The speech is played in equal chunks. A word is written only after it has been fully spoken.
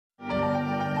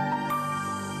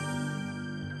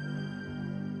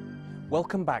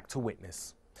Welcome back to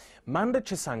Witness. Manda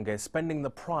Chisanga is spending the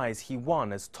prize he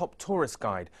won as top tourist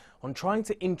guide on trying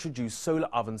to introduce solar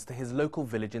ovens to his local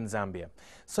village in Zambia.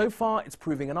 So far, it's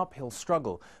proving an uphill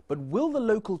struggle, but will the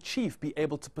local chief be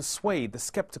able to persuade the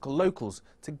skeptical locals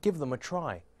to give them a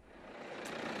try?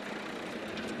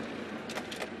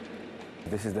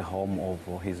 This is the home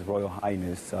of His Royal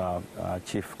Highness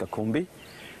Chief Kakumbi,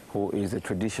 who is a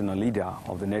traditional leader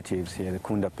of the natives here, the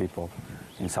Kunda people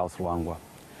in South Luangwa.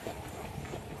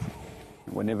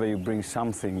 Whenever you bring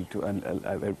something to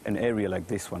an area like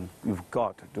this one, you've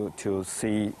got to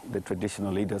see the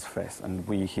traditional leaders first, and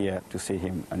we're here to see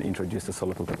him and introduce the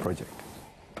solar cooker project.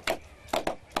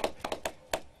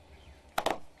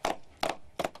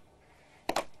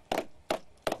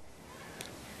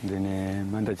 Ndine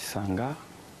Manda Chisanga,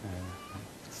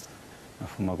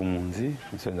 nafuma kumunzi,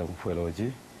 nsenza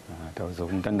kufueloji, tawaza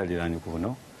kumtandalirani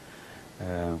kuno,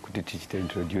 kuti tichite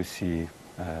introduce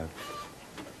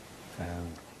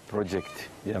project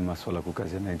ya solar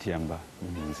cookers yanayamba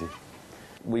Munzi.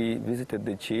 We visited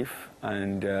the chief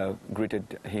and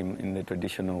greeted him in the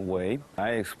traditional way.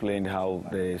 I explained how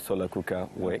the solar cooker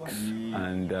works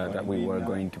and that we were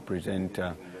going to present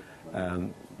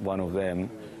one of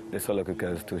them, the solar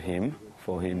cookers, to him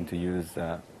for him to use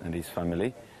and his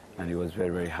family, and he was very,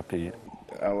 very happy.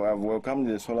 I welcome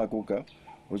the solar cooker,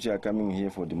 which are coming here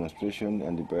for demonstration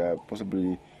and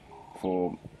possibly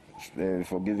for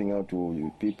giving out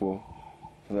to people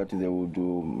so that they would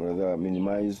rather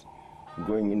minimize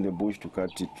going in the bush to cut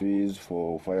the trees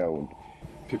for firewood.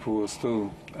 People will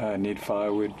still need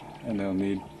firewood and they'll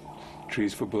need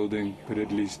trees for building, but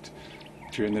at least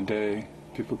during the day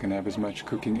people can have as much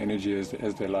cooking energy as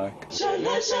they like.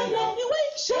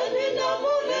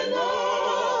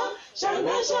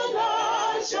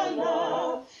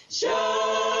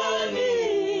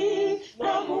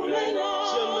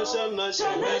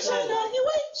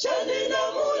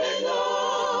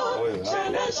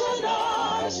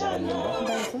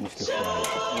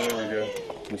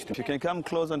 If you can come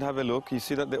close and have a look, you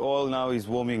see that the oil now is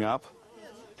warming up.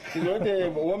 It's not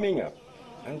warming up,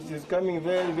 and it is coming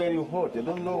very, very hot. I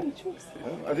don't know,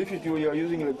 as if you are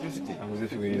using electricity. As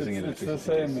if we were using electricity. It's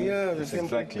the same. Yeah, the same.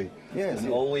 Exactly. Yes.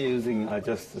 And all we're using are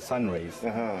just the sun rays.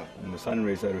 And the sun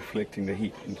rays are reflecting the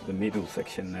heat into the middle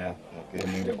section there,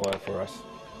 warming the oil for us.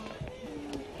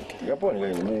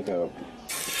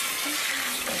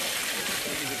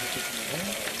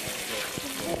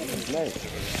 Nice.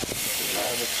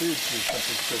 The food is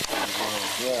something special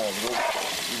as well.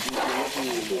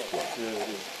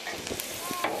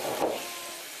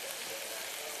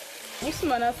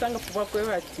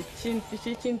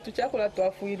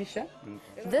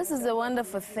 This is a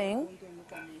wonderful thing.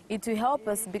 It will help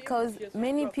us because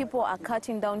many people are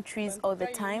cutting down trees all the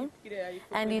time,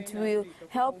 and it will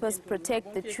help us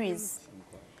protect the trees.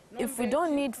 If we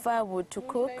don't need firewood to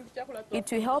cook, it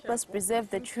will help us preserve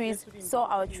the trees so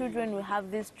our children will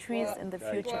have these trees in the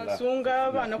future.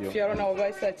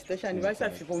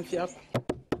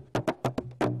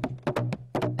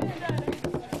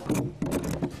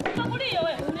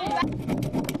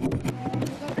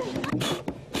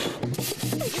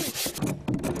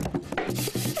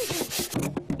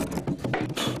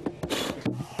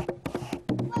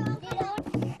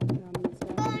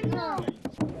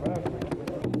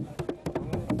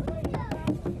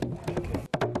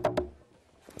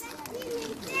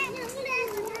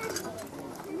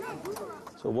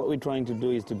 So what we're trying to do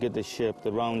is to get the shape,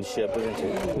 the round shape, isn't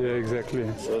it? Yeah, exactly.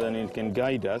 So then it can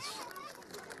guide us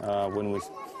when we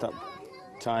start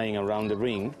tying around the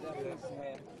ring.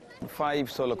 5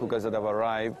 solar cookers that have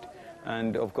arrived,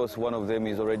 and of course one of them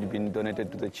is already been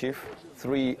donated to the chief.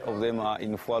 3 of them are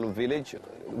in Fualu village.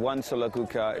 1 solar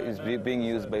cooker is being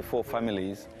used by 4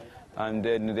 families, and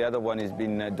then the other one is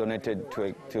being donated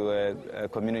to a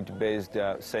community-based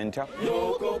center.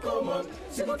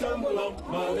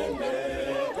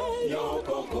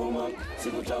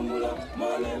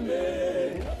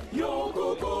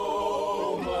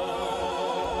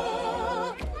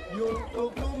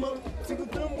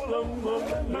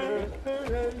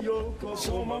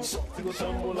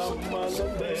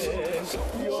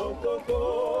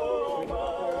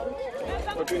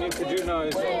 What we need to do now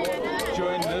is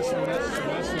join this and this and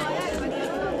this and this.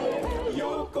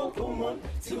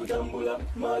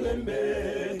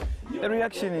 The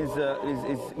reaction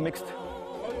is mixed.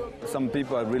 Some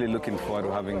people are really looking forward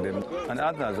to having them, and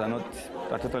others are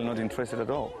totally not interested at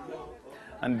all.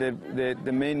 And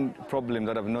the main problem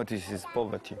that I've noticed is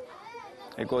poverty,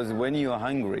 because when you are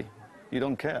hungry, you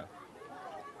don't care.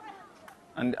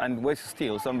 And worse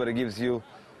still, somebody gives you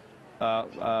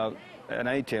an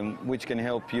item which can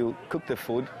help you cook the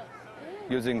food,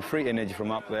 using free energy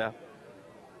from up there.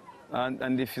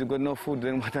 And if you've got no food,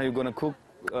 then what are you going to cook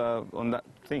on that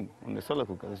thing, on the solar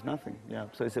cooker? There's nothing. Yeah,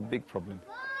 so it's a big problem.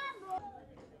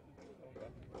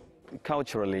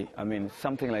 Culturally, I mean,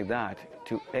 something like that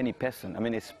to any person, I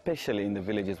mean, especially in the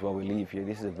villages where we live here,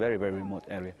 this is a very, very remote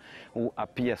area, will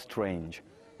appear strange.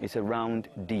 It's a round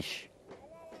dish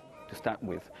to start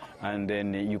with, and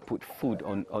then you put food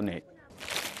on it.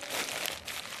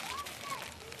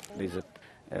 There's a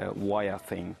wire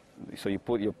thing. So you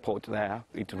put your pot there,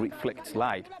 it reflects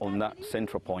light on that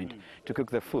central point to cook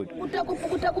the food.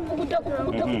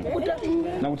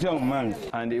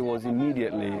 And it was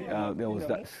immediately, there was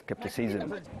that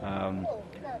skepticism.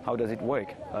 How does it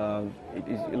work?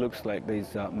 It looks like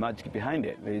there's magic behind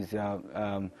it. There's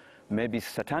maybe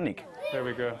satanic. There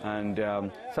we go. And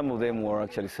some of them were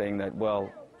actually saying that,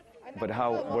 well, but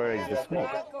where is the smoke?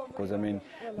 Because, I mean,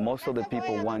 most of the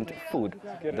people want food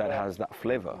that has that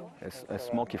flavor, a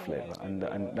smoky flavor, and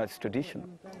that's traditional.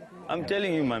 I'm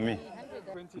telling you, Mami,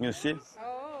 you see,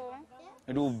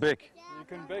 it will bake. You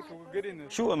can bake, we're good in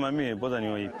this. Sure, Mami, but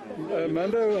anyway.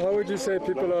 Mando, how would you say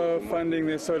people are funding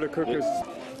their solar cookers?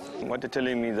 What they're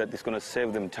telling me is that it's going to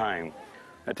save them time.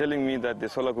 They're telling me that the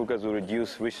solar cookers will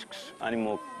reduce risks,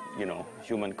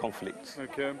 human conflicts.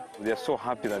 Okay. They're so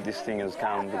happy that this thing has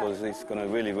come because it's going to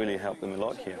really, really help them a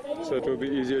lot here. So it will be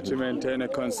easier to maintain a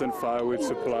constant firewood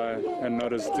supply and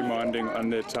not as demanding on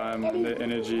their time and their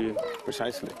energy.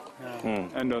 Precisely. Yeah.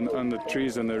 And on the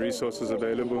trees and the resources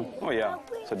available. Oh yeah,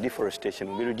 so deforestation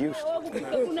will be reduced.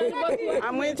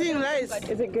 I'm eating rice.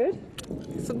 Is it good?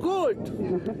 It's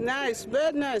good. Nice,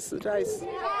 very nice rice.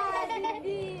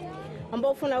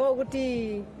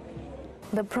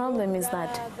 The problem is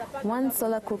that one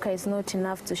solar cooker is not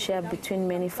enough to share between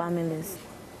many families.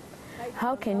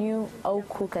 How can you all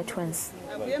cook at once?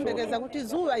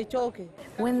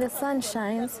 When the sun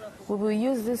shines, we will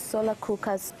use these solar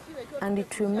cookers and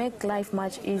it will make life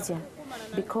much easier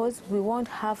because we won't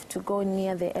have to go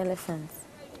near the elephants.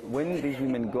 When these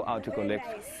women go out to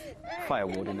collect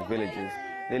firewood in the villages,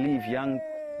 they leave young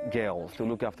girls to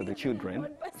look after the children,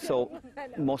 so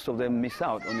most of them miss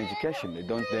out on education. They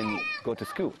don't then go to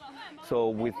school. So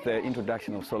with the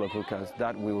introduction of solar cookers,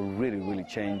 that will really, really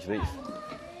change this.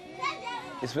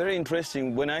 It's very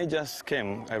interesting. When I just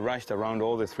came, I rushed around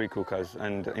all the 3 cookers,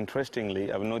 and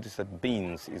interestingly, I've noticed that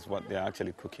beans is what they're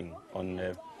actually cooking on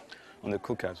the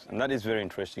cookers, and that is very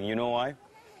interesting. You know why?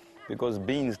 Because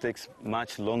beans takes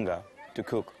much longer to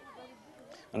cook.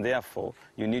 And therefore,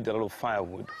 you need a lot of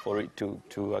firewood for it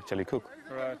to actually cook.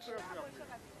 Right.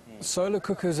 Solar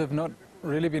cookers have not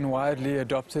really been widely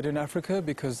adopted in Africa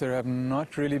because there have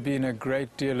not really been a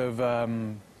great deal of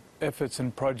efforts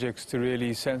and projects to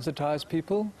really sensitize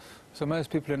people. So most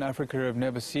people in Africa have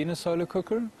never seen a solar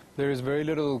cooker. There is very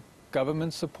little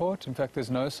government support. In fact,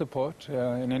 there's no support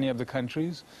in any of the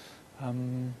countries.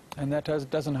 And that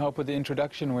doesn't help with the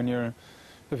introduction when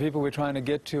the people we're trying to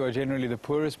get to are generally the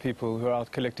poorest people who are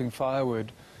out collecting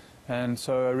firewood. And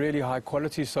so a really high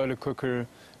quality solar cooker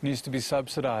needs to be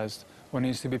subsidized or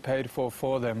needs to be paid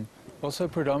for them. Also,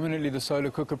 predominantly the solar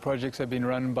cooker projects have been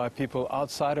run by people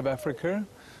outside of Africa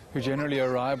who generally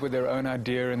arrive with their own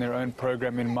idea and their own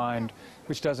program in mind,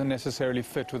 which doesn't necessarily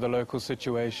fit with the local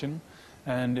situation.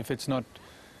 And if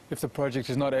the project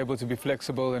is not able to be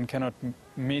flexible and cannot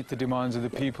meet the demands of the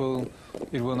people,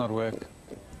 it will not work.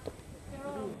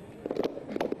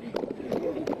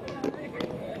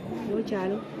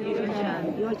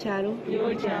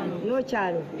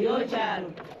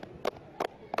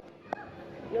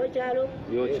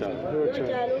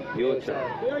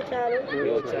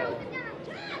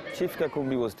 Chief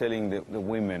Kakumbi was telling the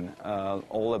women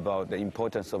all about the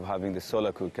importance of having the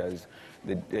solar cookers,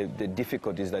 the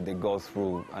difficulties that they go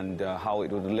through, and how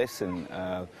it would lessen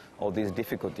all these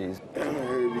difficulties.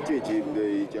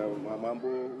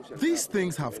 These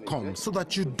things have come so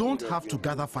that you don't have to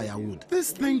gather firewood.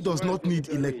 This thing does not need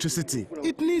electricity.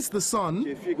 It needs the sun.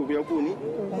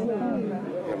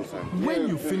 When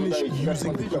you finish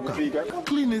using the cooker,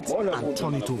 clean it and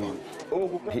turn it over.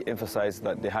 He emphasized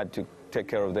that they had to take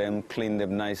care of them, clean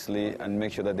them nicely, and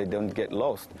make sure that they don't get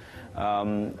lost.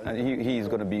 And he is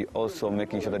going to be also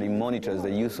making sure that he monitors the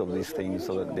use of these things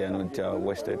so that they are not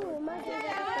wasted.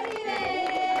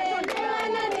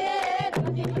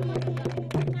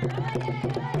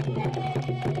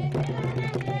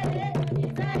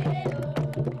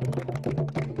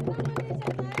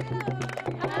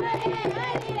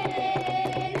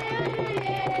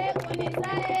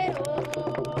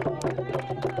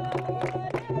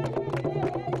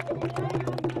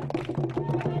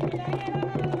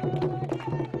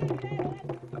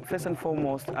 First and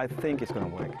foremost, I think it's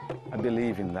going to work. I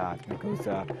believe in that because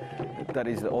that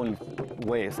is the only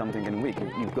way something can work.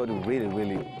 You've got to really,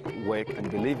 really work and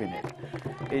believe in it.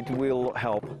 It will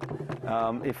help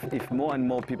if more and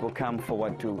more people come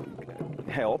forward to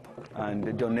help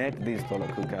and donate these solar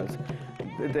cookers.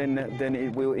 Then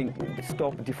it will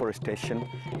stop deforestation.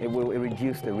 It will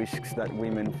reduce the risks that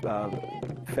women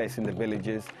face in the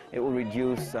villages. It will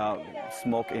reduce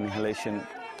smoke inhalation,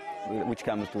 which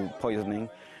comes to poisoning.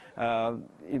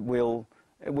 It will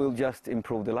just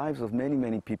improve the lives of many,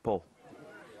 many people.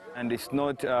 And it's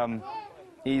not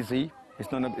easy.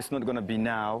 It's not going to be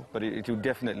now, but it will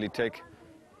definitely take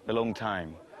a long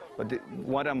time. But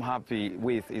what I'm happy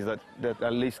with is that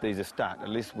at least there's a start. At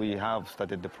least we have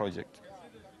started the project.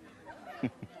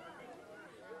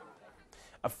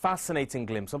 A fascinating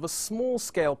glimpse of a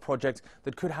small-scale project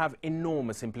that could have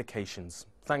enormous implications.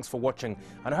 Thanks for watching,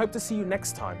 and I hope to see you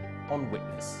next time on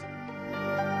Witness.